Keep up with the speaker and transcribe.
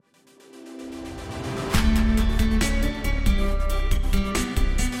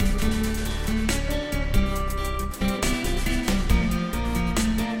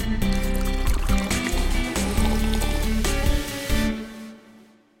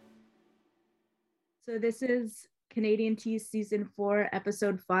So this is Canadian Tea Season 4,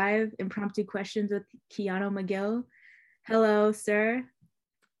 Episode 5, Impromptu Questions with Keanu McGill. Hello, sir.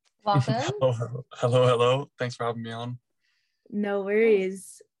 Welcome. Hello. Thanks for having me on. No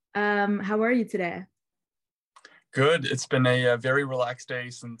worries. How are you today? Good. It's been a very relaxed day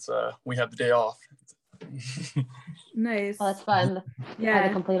since we had the day off. Nice. Well, that's fun. Yeah.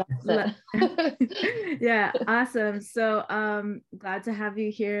 The complete opposite. Yeah, awesome. So glad to have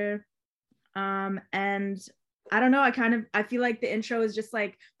you here. And I don't know, I feel like the intro is just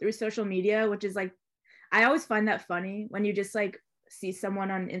like through social media, which is like, I always find that funny when you just like see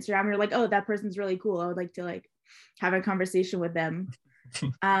someone on Instagram and you're like, oh, that person's really cool. I would like to like have a conversation with them.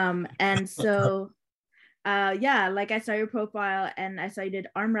 And so yeah, like I saw your profile and I saw you did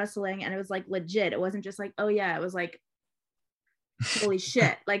arm wrestling and it was like legit. It wasn't just like, oh yeah, it was like, holy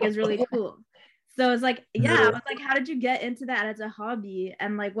shit, like it's really cool. So it's like, yeah, I was like, how did you get into that as a hobby?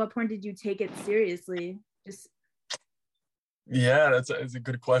 And like, what point did you take it seriously? Yeah, that's a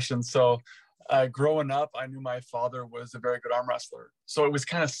good question. So growing up, I knew my father was a very good arm wrestler. So it was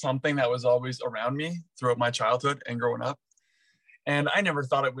kind of something that was always around me throughout my childhood and growing up. And I never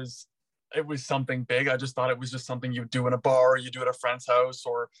thought it was something big. I just thought it was just something you do in a bar, or you do at a friend's house,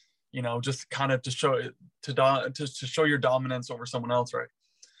 or, you know, just kind of to show your dominance over someone else, right?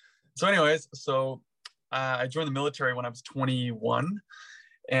 So anyways, I joined the military when I was 21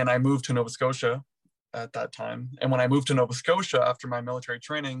 and I moved to Nova Scotia at that time. And when I moved to Nova Scotia after my military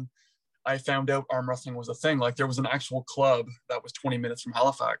training, I found out arm wrestling was a thing. Like there was an actual club that was 20 minutes from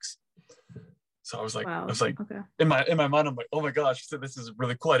Halifax. So I was like, wow. Okay. in my mind, I'm like, oh my gosh, this is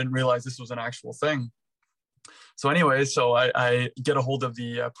really cool. I didn't realize this was an actual thing. So anyways, I get a hold of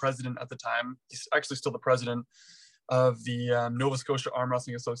the president at the time. He's actually still the president of the Nova Scotia Arm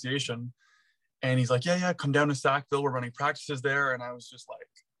Wrestling Association. And he's like, yeah, come down to Sackville. We're running practices there. And I was just like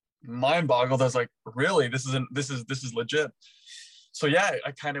mind boggled. I was like, really, this is legit. So yeah,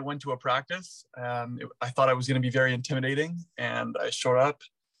 I kind of went to a practice. I thought I was going to be very intimidating and I showed up,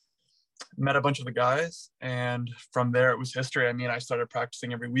 met a bunch of the guys. And from there it was history. I mean, I started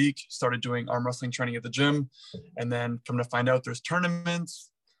practicing every week, started doing arm wrestling training at the gym. And then come to find out there's tournaments,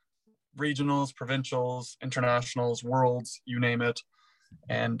 regionals, provincials, internationals, worlds, you name it.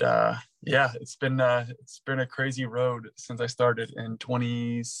 And yeah, it's been a crazy road since I started in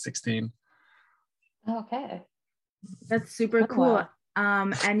 2016. Okay, that's super cool.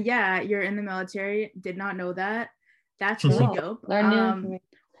 Wow. And yeah, you're in the military. Did not know that. That's really dope.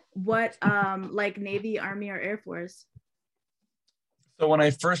 What like Navy, Army, or Air Force? So when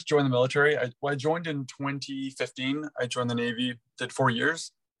I first joined the military, I joined in 2015. I joined the Navy, did 4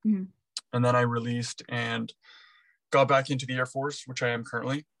 years. Mm-hmm. And then I released and got back into the Air Force, which I am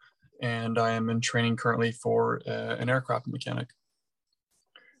currently. And I am in training currently for an aircraft mechanic.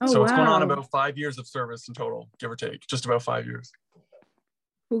 Oh, so it's wow. going on about 5 years of service in total, give or take, just about 5 years.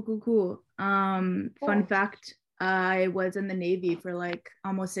 Cool. Fun fact, I was in the Navy for like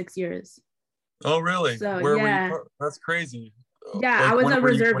almost 6 years. Oh, really? So, where yeah. were you? That's crazy. Yeah, like, I was a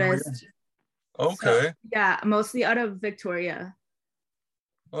reservist. Okay. So, yeah, mostly out of Victoria.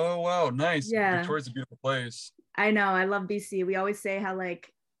 Oh, wow. Nice. Yeah. Victoria's a beautiful place. I know. I love BC. We always say how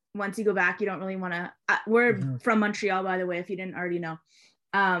like once you go back, you don't really want to. We're from Montreal, by the way, if you didn't already know.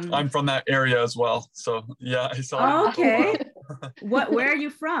 I'm from that area as well. So yeah, I saw it. Oh, okay. Where are you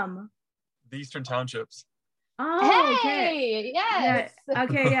from? The Eastern Townships. Oh, hey, okay. yes. Yeah.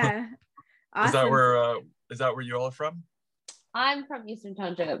 Okay, yeah. Awesome. Is that where you all are from? I'm from Eastern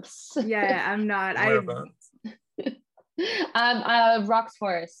Townships. Yeah, I'm not. I'm Rocks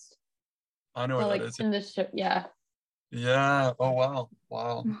Forest. I know where that is. In the ship, yeah. Yeah. Oh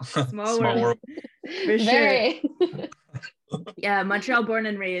wow. Small world. For sure. Yeah, Montreal born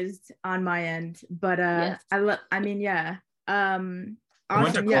and raised on my end, but yes. I mean, yeah. Awesome. I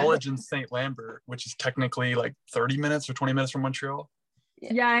went to college in St. Lambert, which is technically like 30 minutes or 20 minutes from Montreal.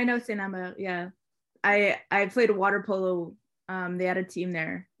 Yeah, I know St. Lambert. Yeah, I played water polo. They had a team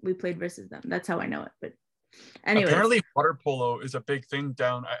there. We played versus them. That's how I know it. But anyway, apparently water polo is a big thing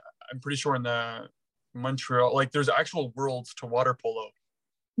down. I'm pretty sure in the Montreal, like there's actual worlds to water polo.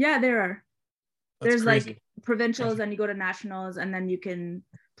 Yeah, there are. There's crazy. Like provincials and you go to nationals and then you can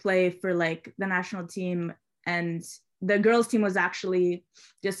play for like the national team. And the girls team was actually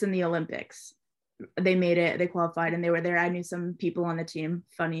just in the Olympics. They made it, they qualified and they were there. I knew some people on the team,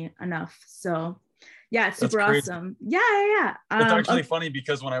 funny enough. So yeah, it's super awesome. Yeah. It's actually funny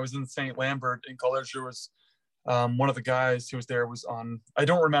because when I was in St. Lambert in college, there was one of the guys who was there was on, I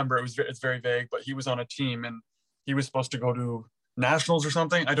don't remember, it's very vague, but he was on a team and he was supposed to go to nationals or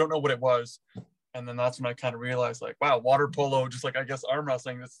something. I don't know what it was. And then that's when I kind of realized like, wow, water polo, just like I guess arm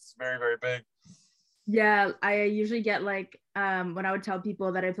wrestling, this is very, very big. Yeah, I usually get like when I would tell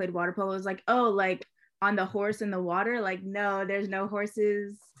people that I played water polo, it was like, oh, like on the horse in the water. Like, no, there's no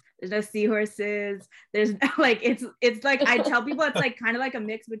horses, there's no seahorses. There's like it's like I tell people it's like kind of like a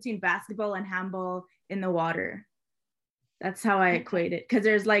mix between basketball and handball in the water. That's how I equate it. Cause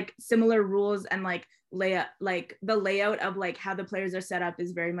there's like similar rules and like layout, like the layout of like how the players are set up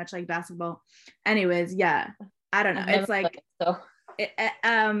is very much like basketball. Anyways, yeah. I don't know. I've never It's like played,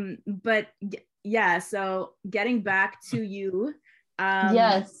 so. but yeah, so getting back to you,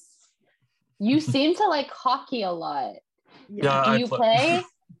 Yes. You seem to like hockey a lot. Yeah, Do you play?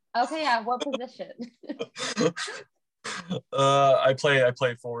 Okay, yeah. What position? I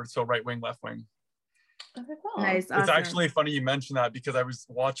play forward, so right wing, left wing. Okay, cool. Nice. It's Awesome. actually funny you mentioned that because I was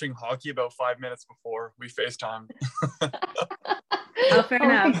watching hockey about 5 minutes before we FaceTime. Oh, fair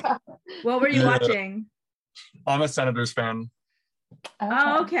enough. God. What were you watching? I'm a Senators fan.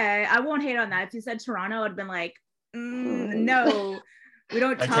 Oh, okay. I won't hate on that. If you said Toronto, I'd been like, no, we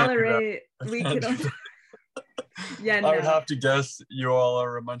don't I can't do that. tolerate. We don't. Yeah, no. I would have to guess you all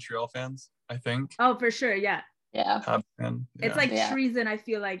are Montreal fans, I think. Oh, for sure. Yeah. Yeah. It's like treason. I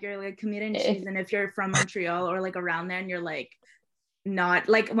feel like you're like committing treason if you're from Montreal or like around there and you're like not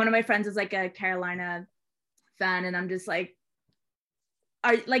like one of my friends is like a Carolina fan and I'm just like,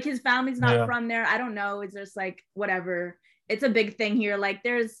 are like his family's not from there. I don't know. It's just like whatever. It's a big thing here. Like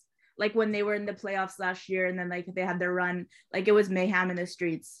there's like when they were in the playoffs last year and then like they had their run, like it was mayhem in the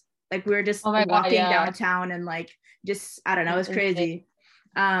streets. Like we were just walking downtown and like just I don't know, it's crazy.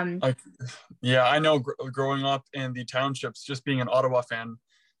 Yeah, I know growing up in the townships, just being an Ottawa fan,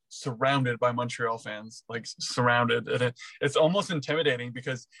 surrounded by Montreal fans, like surrounded. And it's almost intimidating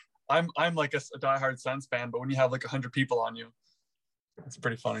because I'm like a diehard Sens fan, but when you have like 100 people on you, it's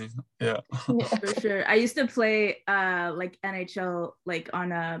pretty funny. Yeah. For sure. I used to play like NHL like on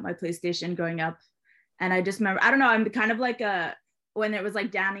my PlayStation growing up. And I just remember, I don't know, I'm kind of like when it was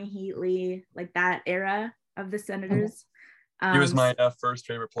like Danny Heatley, like that era of the Senators. He was my first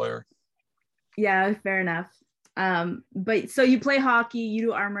favorite player. Yeah, fair enough. But so you play hockey, you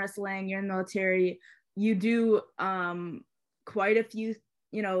do arm wrestling, you're in the military, you do quite a few,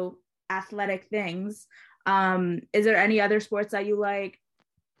 you know, athletic things. Is there any other sports that you like?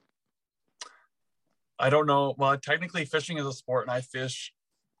 I don't know. Well, technically fishing is a sport and I fish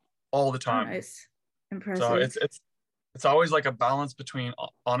all the time. Oh, nice. Impressive. So it's always like a balance between,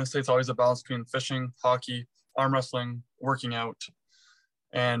 honestly, it's always a balance between fishing, hockey, arm wrestling, working out,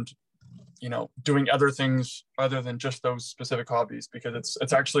 and, you know, doing other things other than just those specific hobbies, because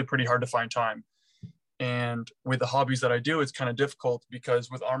it's actually pretty hard to find time. And with the hobbies that I do, it's kind of difficult because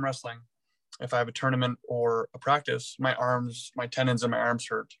with arm wrestling, if I have a tournament or a practice, my tendons in my arms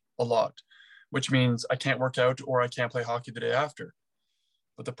hurt a lot, which means I can't work out or I can't play hockey the day after.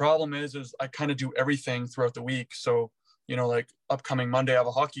 But the problem is I kind of do everything throughout the week. So, you know, like upcoming Monday, I have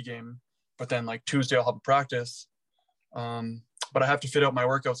a hockey game, but then like Tuesday, I'll have a practice. But I have to fit out my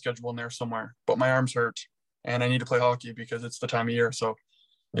workout schedule in there somewhere. But my arms hurt and I need to play hockey because it's the time of year. So,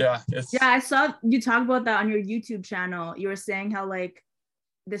 yeah. I saw you talk about that on your YouTube channel. You were saying how like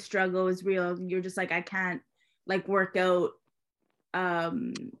the struggle is real. You're just like, I can't like work out.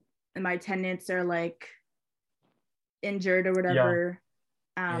 And my tendons are like injured or whatever.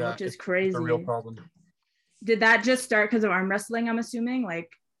 Which is crazy. It's a real problem. Did that just start because of arm wrestling, I'm assuming? Like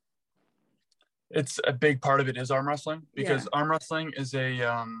it's a big part of it is arm wrestling because arm wrestling is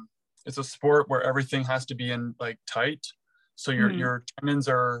it's a sport where everything has to be in like tight. So your tendons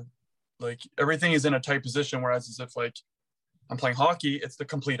are like everything is in a tight position. Whereas as if like I'm playing hockey, it's the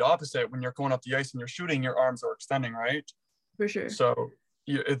complete opposite. When you're going up the ice and you're shooting, your arms are extending, right? For sure. So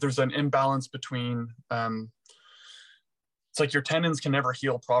there's an imbalance between it's like your tendons can never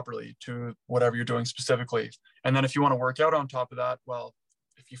heal properly to whatever you're doing specifically. And then if you want to work out on top of that, well,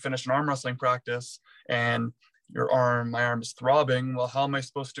 if you finish an arm wrestling practice and my arm is throbbing, well, how am I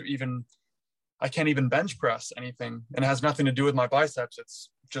supposed to I can't even bench press anything. And it has nothing to do with my biceps. It's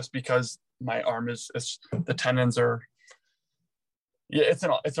just because my arm is the tendons are, it's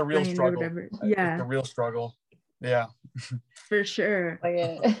a real struggle. Yeah. It's a real struggle. Yeah. For sure.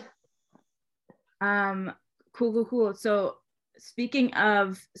 Cool. So speaking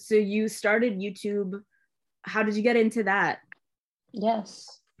of, so you started YouTube. How did you get into that?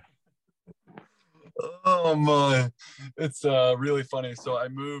 Yes. Oh my, it's really funny. So I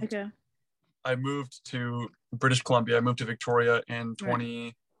moved to British Columbia. I moved to Victoria in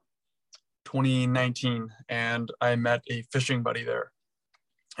 2019 and I met a fishing buddy there.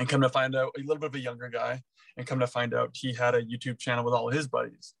 And come to find out, a little bit of a younger guy, and come to find out he had a YouTube channel with all of his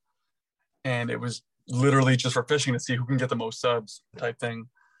buddies. And it was literally just for fishing to see who can get the most subs type thing.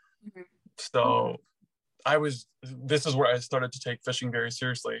 So this is where I started to take fishing very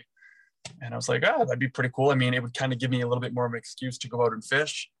seriously. And I was like, that'd be pretty cool. I mean, it would kind of give me a little bit more of an excuse to go out and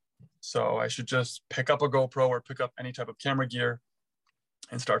fish. So I should just pick up a GoPro or pick up any type of camera gear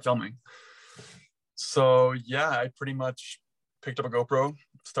and start filming. So yeah, I pretty much picked up a GoPro,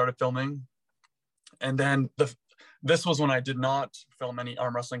 started filming. And then this was when I did not film any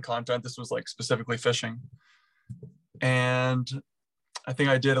arm wrestling content. This was like specifically fishing. And I think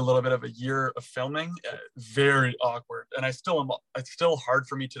I did a little bit of a year of filming, very awkward. And it's still hard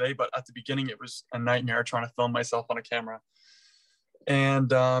for me today, but at the beginning it was a nightmare trying to film myself on a camera. And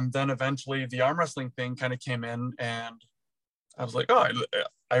then eventually the arm wrestling thing kind of came in, and I was like,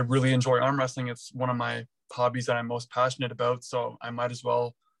 I really enjoy arm wrestling. It's one of my hobbies that I'm most passionate about. So I might as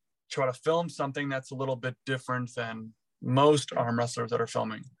well try to film something that's a little bit different than most arm wrestlers that are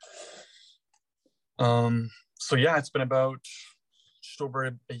filming. So yeah, it's been about just over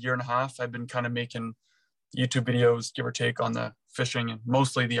a year and a half. I've been kind of making YouTube videos, give or take, on the fishing and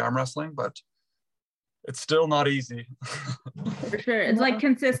mostly the arm wrestling, but it's still not easy. For sure. It's like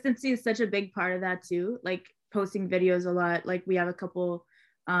consistency is such a big part of that too. Like posting videos a lot. Like we have a couple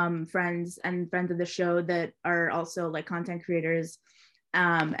friends of the show that are also like content creators.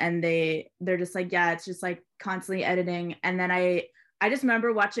 And they're just like, yeah, it's just like constantly editing. And then I just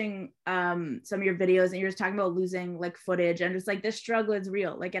remember watching some of your videos, and you're just talking about losing like footage, and just like this struggle is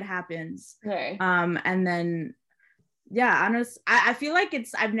real, like it happens. Okay. And then yeah, I feel like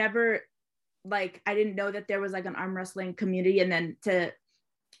I've never, like, I didn't know that there was like an arm wrestling community, and then to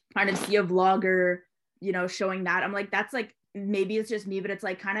kind of see a vlogger, you know, showing that, I'm like, that's like, maybe it's just me, but it's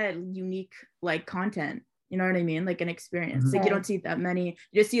like kind of unique like content, you know what I mean, like an experience. Mm-hmm. Like you don't see that many.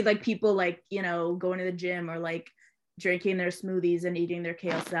 You just see like people like, you know, going to the gym or like drinking their smoothies and eating their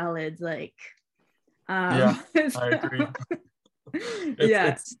kale salads, like yeah, I agree.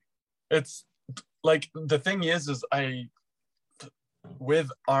 It's like, the thing is with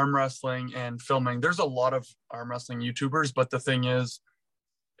arm wrestling and filming, there's a lot of arm wrestling YouTubers, but the thing is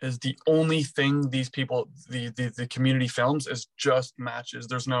the only thing these people, the community films, is just matches.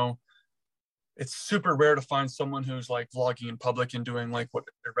 It's super rare to find someone who's like vlogging in public and doing like what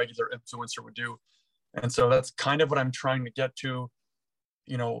a regular influencer would do. And so that's kind of what I'm trying to get to,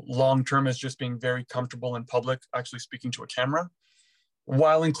 you know, long term, is just being very comfortable in public, actually speaking to a camera,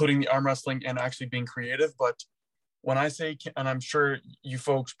 while including the arm wrestling and actually being creative. But when I say, and I'm sure you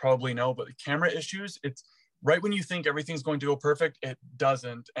folks probably know, but the camera issues, it's right when you think everything's going to go perfect, it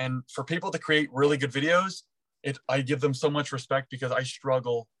doesn't. And for people to create really good videos, I give them so much respect, because I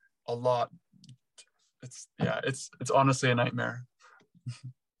struggle a lot. It's honestly a nightmare.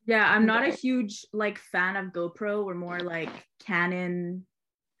 Yeah, I'm not a huge like fan of GoPro. We're more like Canon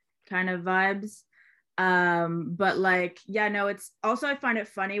kind of vibes. But like, yeah, no, it's also, I find it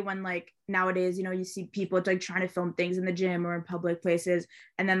funny when like nowadays, you know, you see people like trying to film things in the gym or in public places,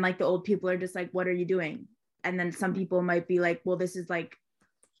 and then like the old people are just like, what are you doing? And then some people might be like, well, this is like,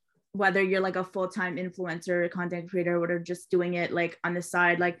 whether you're like a full-time influencer, content creator, or whatever, just doing it like on the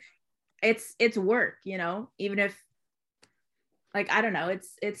side, like it's work, you know, even if, like, I don't know, it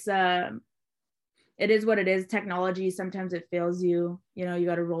is what it is. Technology, sometimes it fails you, you know, you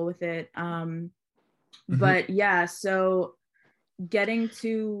got to roll with it. But yeah, so getting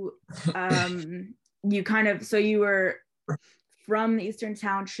to you kind of, so you were from the Eastern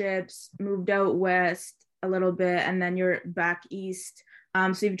Townships, moved out west a little bit, and then you're back east.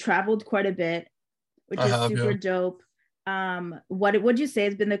 So you've traveled quite a bit, which is super dope. What would you say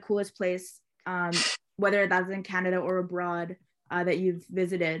has been the coolest place, whether that's in Canada or abroad, that you've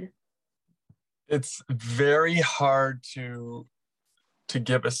visited? It's very hard to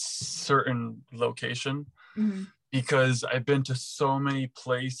give a certain location, because I've been to so many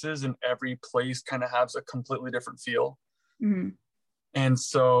places, and every place kind of has a completely different feel. And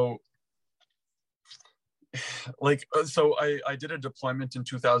so like, so I did a deployment in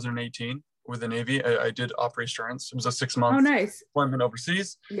 2018 with the Navy. I did Operation Assurance. It was a 6-month deployment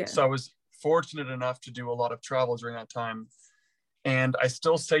overseas. Yeah. So I was fortunate enough to do a lot of travel during that time. And I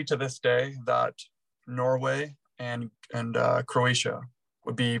still say to this day that Norway and Croatia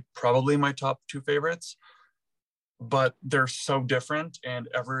would be probably my top 2 favorites, but they're so different, and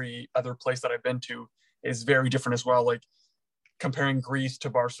every other place that I've been to is very different as well. Like comparing Greece to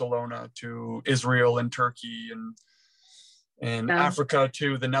Barcelona to Israel and Turkey and Africa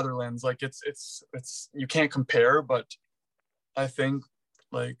to the Netherlands, like it's you can't compare. But I think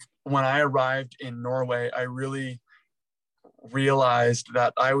like when I arrived in Norway, I really realized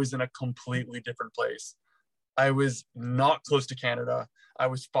that I was in a completely different place. I was not close to Canada. I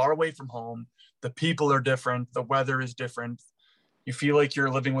was far away from home. The people are different. The weather is different. You feel like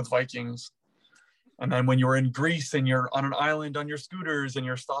you're living with Vikings. And then when you're in Greece and you're on an island on your scooters and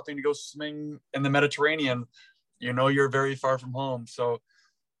you're stopping to go swimming in the Mediterranean, you know you're very far from home. So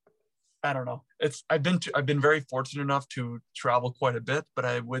I don't know. I've been very fortunate enough to travel quite a bit, but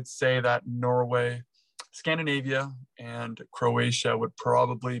I would say that Norway, Scandinavia, and Croatia would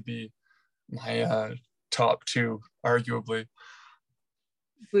probably be my top two, arguably.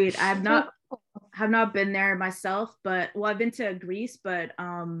 Sweet. Have not been there myself, but well, I've been to Greece, but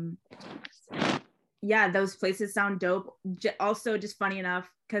yeah, those places sound dope. Also, just funny enough,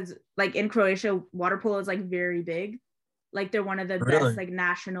 because like in Croatia, water polo is like very big. Like they're one of the Really? best like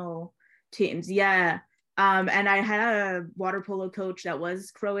national teams. Yeah. And I had a water polo coach that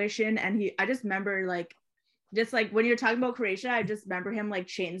was Croatian, and I just remember like just like when you're talking about Croatia, I just remember him like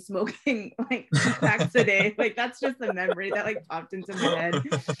chain smoking like back today. Like that's just a memory that like popped into my head.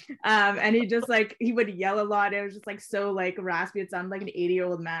 And he would yell a lot. It was just like so like raspy. It sounded like an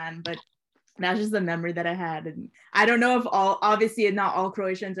 80-year-old man, but that's just the memory that I had. And I don't know if obviously not all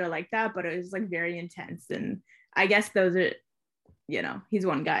Croatians are like that, but it was like very intense. And I guess those are, he's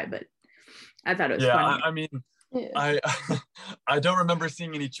one guy, but I thought it was funny. I mean, yeah. I don't remember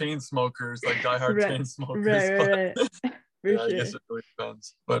seeing any chain smokers, like diehard chain smokers. Right. For sure. I guess it really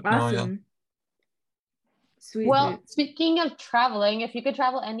depends. But awesome. No, yeah. Sweet. Well, speaking of traveling, if you could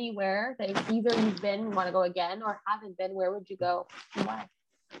travel anywhere that either you've been, want to go again, or haven't been, where would you go and why?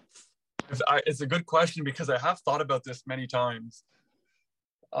 It's a good question because I have thought about this many times.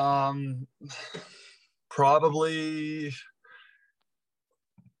 Probably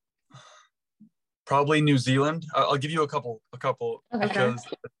New Zealand. I'll give you a couple because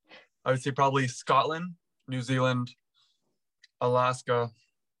I would say probably Scotland, New Zealand, Alaska,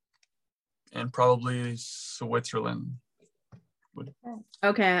 and probably Switzerland.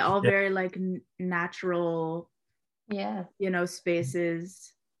 Okay, all very like natural,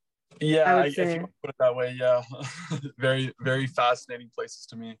 spaces. Yeah, if you want to put it that way, yeah. Very, very fascinating places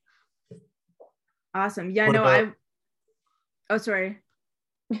to me. Awesome. Yeah, oh, sorry.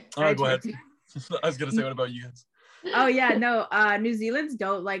 Oh, go ahead. I was gonna say, what about you guys? Oh yeah, no, New Zealand's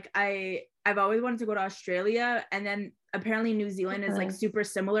dope. Like I've always wanted to go to Australia, and then apparently New Zealand is like super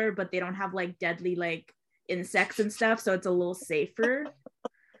similar, but they don't have like deadly like insects and stuff, so it's a little safer.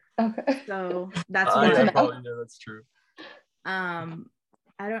 Okay. So that's why. Yeah, that's true.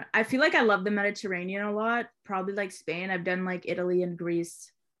 I feel like I love the Mediterranean a lot. Probably like Spain. I've done like Italy and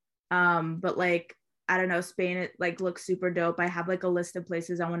Greece. But like I don't know, Spain, it like looks super dope. I have like a list of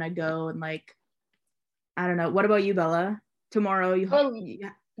places I want to go, and like I don't know. What about you, Bella? Tomorrow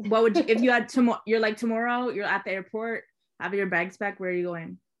what would you, if you had tomorrow, you're at the airport, having your bags packed, where are you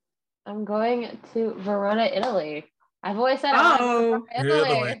going? I'm going to Verona, Italy. I've always said I want to go to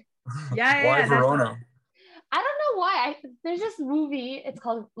Italy. Yeah. Why Verona? I don't know why. There's this movie. It's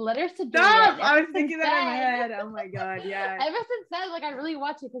called Letters to Juliet. I was thinking that in my head. Oh my god, yeah. Ever since then, like I really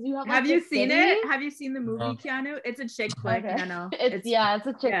watch it because you have. Like, have you seen it? Have you seen the movie, Keanu? It's a chick flick. Okay. It's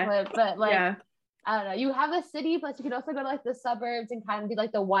a chick flick, but like I don't know. You have the city, plus you can also go to like the suburbs and kind of be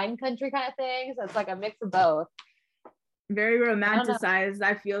like the wine country kind of thing. So it's like a mix of both. Very romanticized.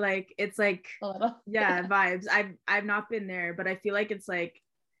 I feel like it's like vibes. I've not been there, but I feel like it's like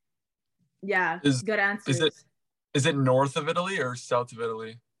good answers. Is it north of Italy or south of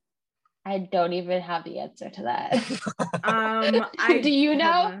Italy? I don't even have the answer to that. Do you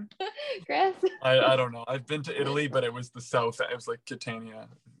know, Chris? I don't know. I've been to Italy, but it was the south. It was like Catania.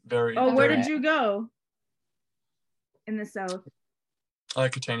 Very. Oh, where did you go? In the south.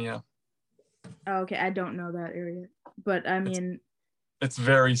 Catania. Oh, okay, I don't know that area, but I mean, it's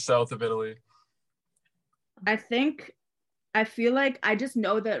very south of Italy. I feel like I just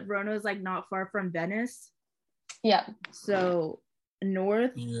know that Verona is like not far from Venice. Yeah. So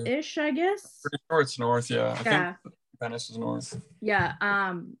north-ish, I guess. Pretty sure it's north, yeah. I think Venice is north. Yeah.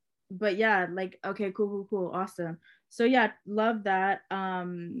 But yeah, like okay, cool, awesome. So yeah, love that.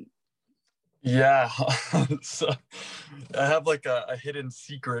 Yeah. So I have like a hidden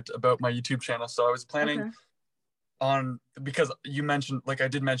secret about my YouTube channel. So I was planning on, because you mentioned, like I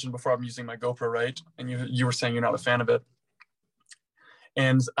did mention before, I'm using my GoPro, right? And you were saying you're not a fan of it.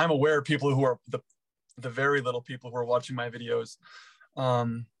 And I'm aware of people who are the very little people who are watching my videos.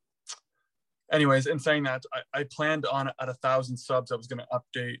 Anyways, in saying that, I planned on at 1,000 subs, I was going to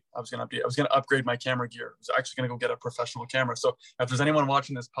upgrade my camera gear. I was actually going to go get a professional camera. So if there's anyone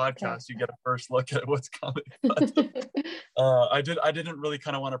watching this podcast, you get a first look at what's coming. But, I didn't really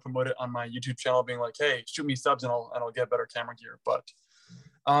kind of want to promote it on my YouTube channel, being like, hey, shoot me subs and I'll get better camera gear. But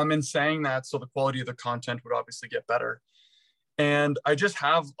in saying that, so the quality of the content would obviously get better. And I just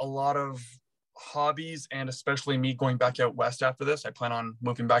have a lot of hobbies, and especially me going back out west after this. I plan on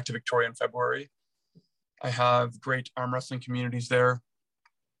moving back to Victoria in February. I have great arm wrestling communities there.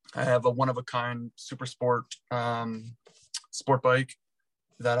 I have a one-of-a-kind super sport sport bike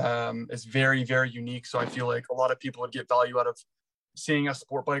that is very, very unique. So I feel like a lot of people would get value out of seeing a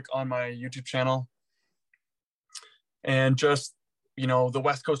sport bike on my YouTube channel. And just, you know, the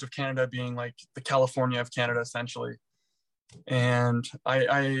west coast of Canada being like the California of Canada, essentially. And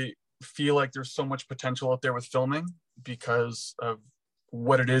I feel like there's so much potential out there with filming because of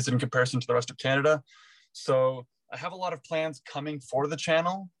what it is in comparison to the rest of Canada. So I have a lot of plans coming for the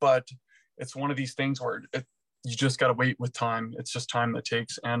channel, but it's one of these things where you just got to wait with time. It's just time that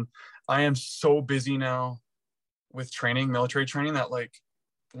takes. And I am so busy now with training, military training, that like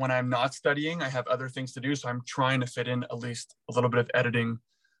when I'm not studying, I have other things to do. So I'm trying to fit in at least a little bit of editing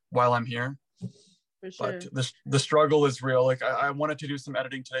while I'm here. For sure. But the struggle is real. Like I wanted to do some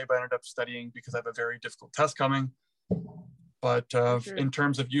editing today, but I ended up studying because I have a very difficult test coming. But sure. In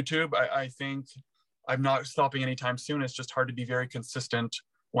terms of YouTube, I think I'm not stopping anytime soon. It's just hard to be very consistent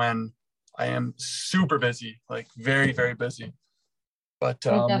when I am super busy, like very, very busy. But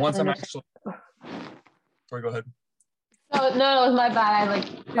once I'm actually, sorry, go ahead. Oh, no, it was my bad. I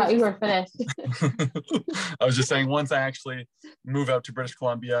thought you were finished. I was just saying, once I actually move out to British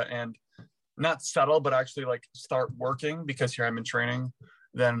Columbia and not settle, but actually like start working, because here I'm in training,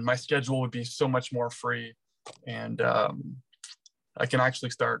 then my schedule would be so much more free. And I can actually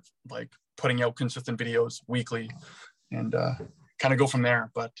start like putting out consistent videos weekly and kind of go from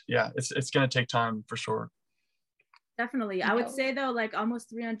there. But yeah, it's going to take time for sure. Definitely. I would say though, like almost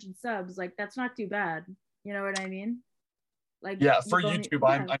 300 subs, like that's not too bad. You know what I mean? Like, yeah, for YouTube,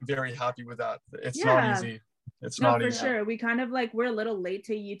 I'm very happy with that. It's not easy. It's not easy. For sure. We kind of like, we're a little late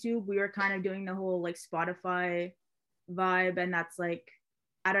to YouTube. We were kind of doing the whole like Spotify vibe, and that's like,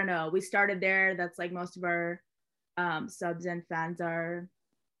 I don't know, we started there. That's like most of our subs and fans are.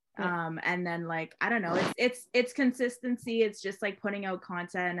 And then like, I don't know, it's consistency. It's just like putting out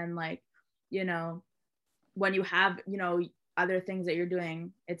content, and like, you know, when you have, you know, other things that you're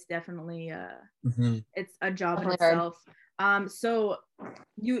doing, it's definitely it's a job in itself. So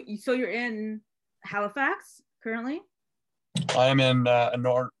you're in Halifax currently? I am in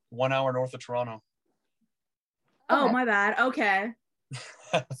 1 hour north of Toronto. Oh, my bad. Okay.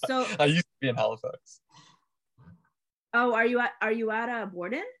 So I used to be in Halifax. Oh, are you at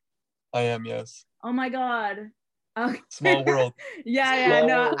Borden? I am, yes. Oh my God. Okay. Small world. Yeah,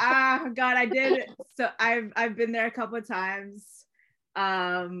 no. God, I did. So I've been there a couple of times.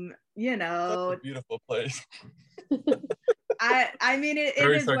 You know, that's a beautiful place. I mean, it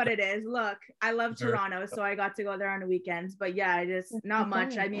is what it is. Look, I love Toronto, so I got to go there on the weekends. But yeah, just not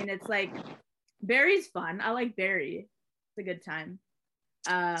much. I mean, it's like Barrie's fun. I like Barrie. It's a good time.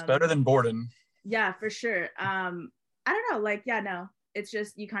 It's better than Borden. Yeah, for sure. I don't know. Like, yeah, no. It's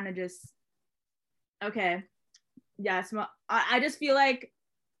just you kind of just okay. Yeah, I just feel like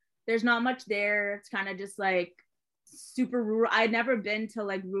there's not much there. It's kind of just like super rural. I'd never been to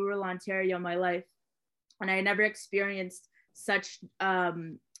like rural Ontario in my life, and I never experienced such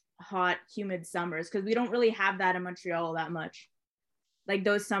hot, humid summers, because we don't really have that in Montreal that much. Like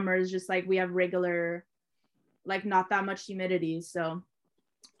those summers, just like we have regular, like not that much humidity. So,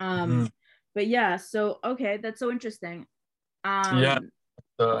 but yeah. So okay, that's so interesting. Yeah.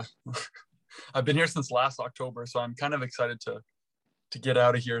 I've been here since last October, so I'm kind of excited to get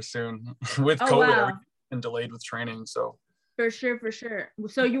out of here soon. With COVID, and delayed with training. So for sure.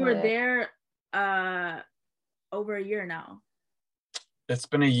 So you were there over a year now. It's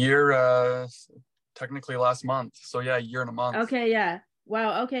been a year, technically last month. So yeah, a year and a month. Okay, yeah.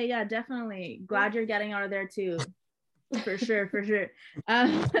 Wow. Okay, yeah, definitely. Glad you're getting out of there too. For sure.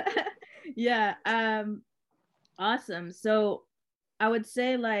 Yeah. Awesome. So I would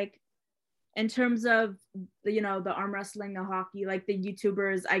say like in terms of you know the arm wrestling, the hockey, like the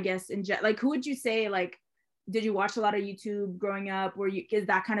YouTubers, I guess like who would you say, like did you watch a lot of YouTube growing up? Is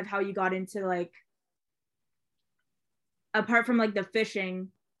that kind of how you got into, like, apart from like the fishing,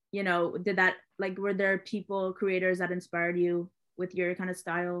 you know, did that, like, were there creators that inspired you with your kind of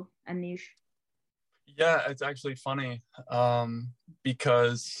style and niche? Yeah, it's actually funny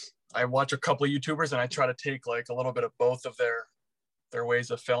because I watch a couple of YouTubers and I try to take like a little bit of both of their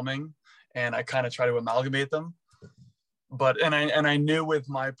ways of filming, and I kind of try to amalgamate them. But I knew with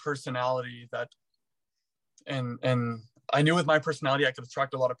my personality that and I knew with my personality I could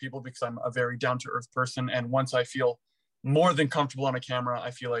attract a lot of people because I'm a very down-to-earth person, and once I feel more than comfortable on a camera,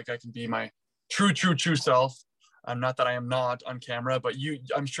 I feel like I can be my true self. Not that I am not on camera, but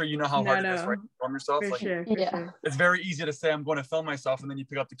I'm sure you know how hard it is, right? To film yourself. For like, sure, sure. It's very easy to say I'm going to film myself, and then you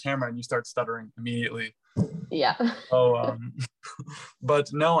pick up the camera and you start stuttering immediately. Yeah. Oh,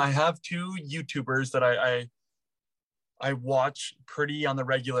 but no, I have 2 YouTubers that I watch pretty on the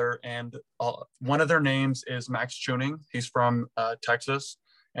regular, and one of their names is Max Tuning. He's from Texas,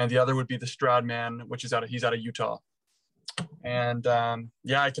 and the other would be the Stradman, which is he's out of Utah. And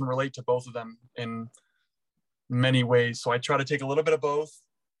yeah, I can relate to both of them in many ways. So I try to take a little bit of both.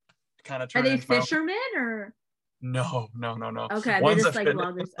 Kind of turn. Are they fishermen or? No. Okay, One's they're just a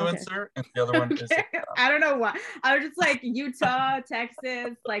like fitness vloggers. influencer, and the other one is. I don't know why. I was just like Utah,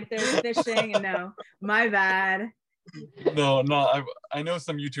 Texas, like there's fishing, and no, my bad. No, I know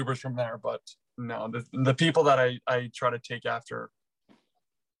some YouTubers from there, but no, the people that I try to take after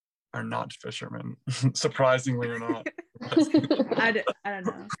are not fishermen, surprisingly or not. I don't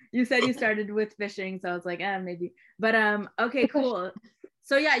know. You said you started with fishing, so I was like, maybe. But okay, cool.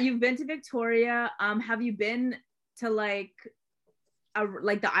 So yeah, you've been to Victoria. Have you been to like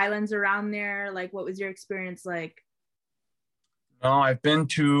the islands around there? Like, what was your experience like? No, I've been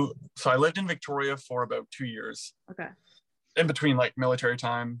to. So I lived in Victoria for about 2 years. Okay. In between like military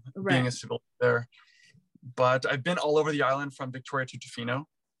time, being a civil there, but I've been all over the island from Victoria to Tofino,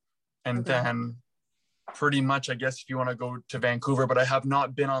 and then pretty much, I guess, if you want to go to Vancouver, but I have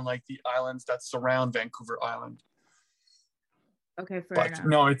not been on like the islands that surround Vancouver Island. Okay, fair enough.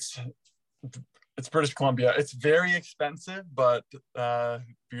 No, it's British Columbia. It's very expensive, but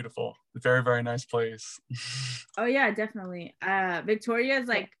beautiful. Very, very nice place. Oh yeah, definitely. Victoria is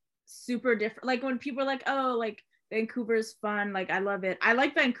like super different. Like when people are like, oh, like Vancouver's fun, like I love it. I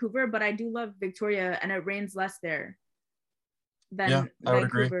like Vancouver, but I do love Victoria, and it rains less there than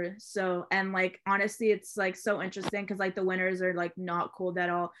Vancouver. So, and like honestly, it's like so interesting because like the winters are like not cold at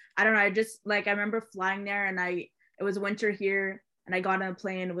all. I don't know. I just like I remember flying there, and it was winter here, and I got on a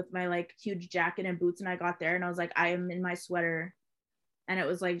plane with my like huge jacket and boots, and I got there, and I was like, I am in my sweater, and it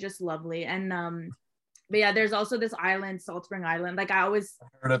was like just lovely. And but yeah, there's also this island, Salt Spring Island. Like I always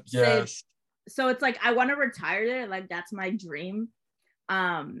heard of, yes. So it's like I want to retire there, like that's my dream.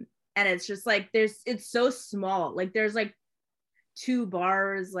 And it's just like it's so small. Like there's like 2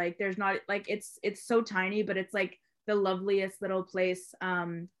 bars, like there's not like it's so tiny, but it's like the loveliest little place.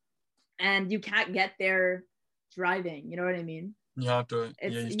 And you can't get there driving, you know what I mean? You have to.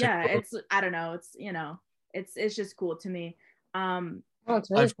 It's I don't know, it's it's just cool to me. Really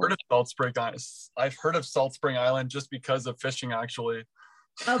I've heard of Salt Spring Island. I've heard of Salt Spring Island just because of fishing, actually.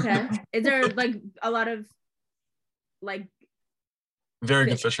 Okay. Is there like a lot of like very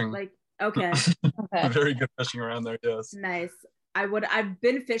good fishing? Like okay. Very good fishing around there, yes. Nice. I've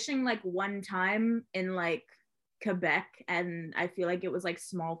been fishing like one time in like Quebec, and I feel like it was like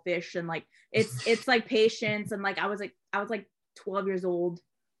small fish, and like it's like patience, and like I was like 12 years old,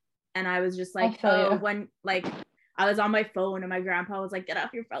 and I was just like when like I was on my phone, and my grandpa was like, get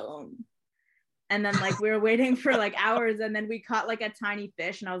off your phone. And then like we were waiting for like hours, and then we caught like a tiny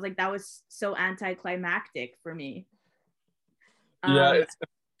fish, and I was like, that was so anticlimactic for me. Yeah.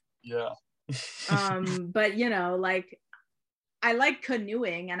 But you know, like I like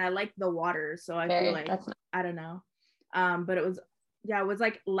canoeing, and I like the water, so I feel like I don't know. But it was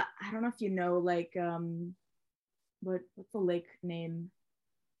like I don't know if you know like what's the lake name?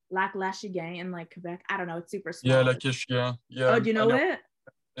 Lac Lachigan in like Quebec. I don't know. It's super small. Yeah, like yeah. Oh, do you know it?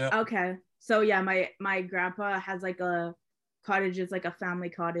 Yeah. Okay. So yeah, my grandpa has like a cottage, it's like a family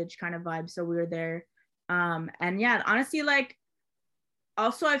cottage kind of vibe. So we were there. And yeah, honestly, like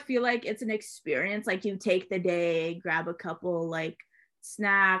also I feel like it's an experience. Like you take the day, grab a couple like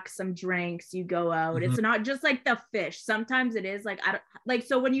snacks, some drinks, you go out. Mm-hmm. It's not just like the fish. Sometimes it is like I don't like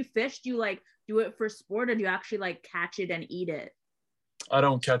so when you fish, do you like do it for sport, or do you actually like catch it and eat it? I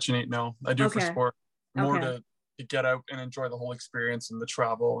don't catch and eat, no. I do for sport. More to get out and enjoy the whole experience and the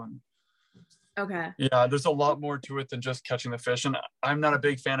travel. And yeah, there's a lot more to it than just catching the fish. And I'm not a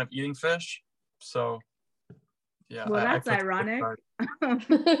big fan of eating fish. So yeah. Well, that's ironic. I'm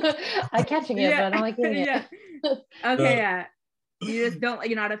catching it, but I don't like eating it. Yeah. You just don't,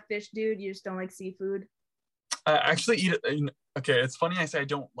 you're not a fish dude. You just don't like seafood. I actually eat it. Okay, it's funny I say I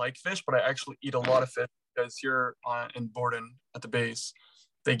don't like fish, but I actually eat a lot of fish because here in Borden at the base,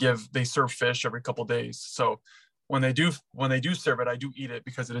 they serve fish every couple of days. So when they do serve it, I do eat it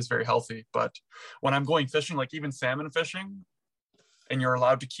because it is very healthy. But when I'm going fishing, like even salmon fishing, and you're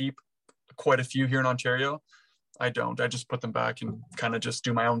allowed to keep quite a few here in Ontario, I don't. I just put them back and kind of just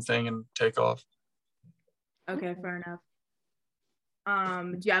do my own thing and take off. Okay, fair enough.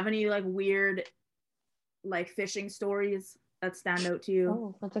 Do you have any like weird like fishing stories that stand out to you?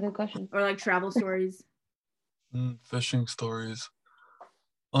 Oh, that's a good question. Or like travel stories? Fishing stories.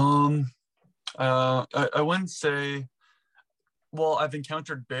 I wouldn't say. Well, I've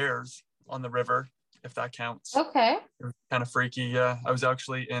encountered bears on the river, if that counts. Okay. Kind of freaky. Yeah, I was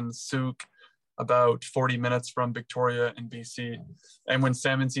actually in Souk, about 40 minutes from Victoria in BC, and when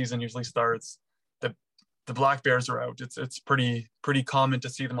salmon season usually starts, the black bears are out. It's pretty common to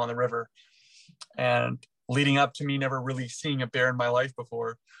see them on the river, and leading up to me never really seeing a bear in my life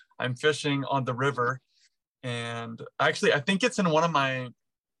before, I'm fishing on the river, and actually I think it's in one of my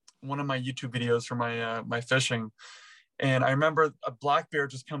YouTube videos for my fishing. And I remember a black bear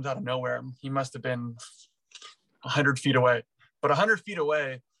just comes out of nowhere. He must have been 100 feet away. But 100 feet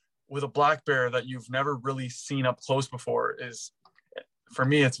away with a black bear that you've never really seen up close before is, for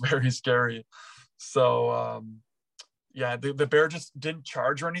me, it's very scary. So, yeah, the bear just didn't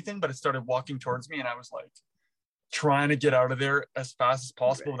charge or anything, but it started walking towards me. And I was like trying to get out of there as fast as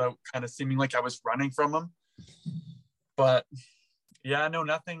possible without kind of seeming like I was running from him. But yeah, no,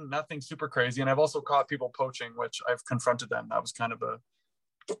 nothing super crazy. And I've also caught people poaching, which I've confronted them. That was kind of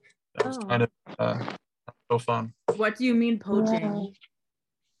so fun. What do you mean poaching?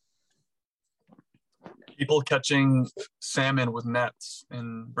 People catching salmon with nets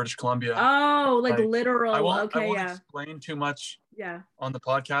in British Columbia. Oh, like literal. I won't explain too much yeah. on the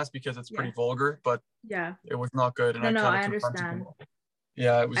podcast because it's pretty vulgar, but yeah, it was not good. And I understand.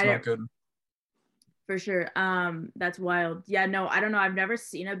 Yeah, it was not good. For sure. That's wild. Yeah, no, I don't know. I've never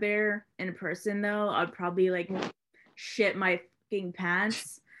seen a bear in person though. I'd probably like shit my fucking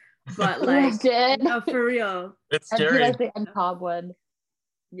pants. But like, no, for real. It's scary. I think cobweb.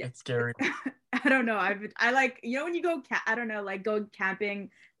 Yeah. It's scary. I don't know. I like, you know, when you go, I don't know, like go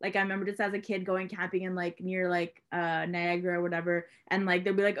camping. Like I remember just as a kid going camping in like near like Niagara or whatever, and like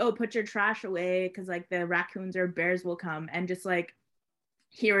they'll be like, oh, put your trash away because like the raccoons or bears will come, and just like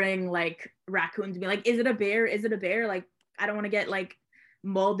hearing like raccoons be like, is it a bear? Is it a bear? Like I don't want to get like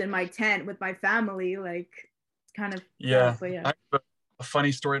mauled in my tent with my family. Like it's kind of yeah. I have a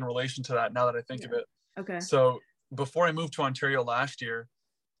funny story in relation to that now that I think of it. Okay. So before I moved to Ontario last year,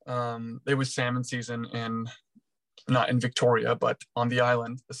 it was salmon season not in Victoria, but on the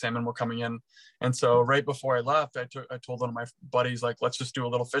island. The salmon were coming in, and so right before I left, I told one of my buddies, like, let's just do a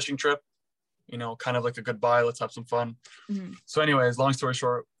little fishing trip, you know, kind of like a goodbye, let's have some fun. Mm-hmm. So anyways, long story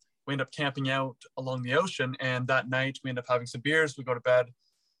short, we end up camping out along the ocean, and that night we end up having some beers, we go to bed,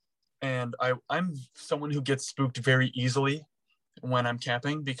 and I'm someone who gets spooked very easily when I'm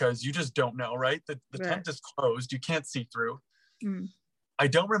camping because you just don't know, right? The tent is closed, you can't see through. I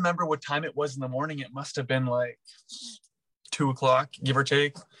don't remember what time it was in the morning. It must have been like 2:00, give or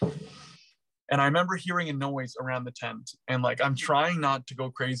take. And I remember hearing a noise around the tent, and like I'm trying not to go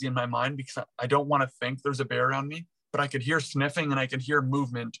crazy in my mind because I don't want to think there's a bear around me, but I could hear sniffing and I could hear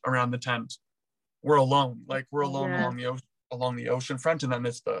movement around the tent. We're alone along the ocean front, and then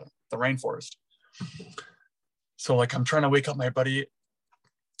it's the rainforest. So like I'm trying to wake up my buddy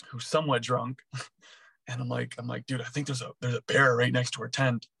who's somewhat drunk, and I'm like, dude, I think there's a bear right next to our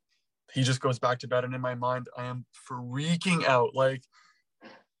tent. He just goes back to bed, and in my mind I am freaking out. Like,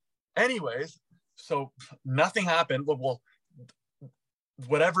 anyways, so nothing happened. Well,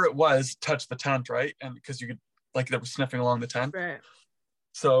 whatever it was touched the tent, right? And because you could, like, they were sniffing along the tent. Right.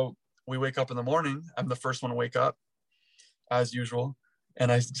 So we wake up in the morning. I'm the first one to wake up, as usual.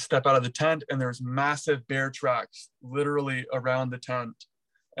 And I step out of the tent, and there's massive bear tracks literally around the tent.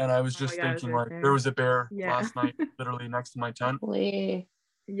 And I was just thinking, like, there was a bear last night, literally next to my tent.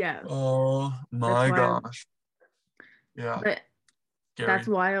 Yeah. Oh my gosh. Yeah. But that's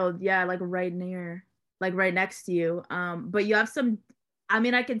wild. Yeah, like right next to you. But you have some, I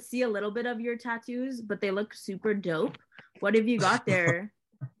mean, I can see a little bit of your tattoos, but they look super dope. What have you got there?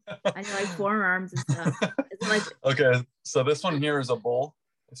 And your like forearms and stuff. It's like, okay, so this one here is a bull.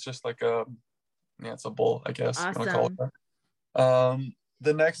 It's just like it's a bull, I guess. Awesome. You want to call it.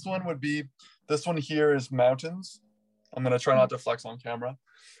 The next one would be, this one here is mountains. I'm gonna try not to flex on camera.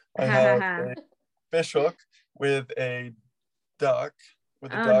 I have a fish hook with a duck,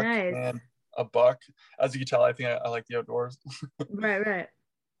 nice. And a buck. As you can tell, I think I like the outdoors. Right.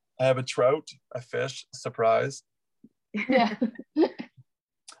 I have a trout, a fish, surprise. Yeah.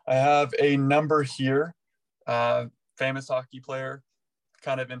 I have a number here, famous hockey player,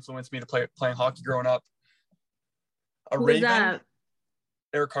 kind of influenced me to playing hockey growing up. Who raven, that?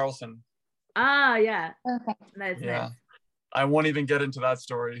 Erik Karlsson. Ah, yeah. Okay. Nice. I won't even get into that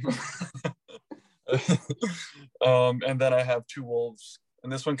story. And then I have two wolves,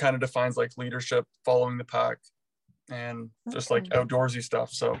 and this one kind of defines like leadership, following the pack, and just like outdoorsy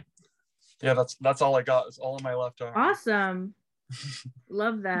stuff. So yeah, that's all I got. It's all on my left arm. Awesome.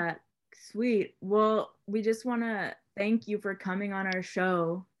 Love that. Sweet. Well, we just want to thank you for coming on our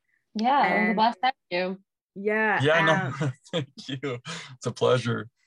show. Yeah, it was a blast. Thank you. Yeah. Yeah, no, thank you. It's a pleasure.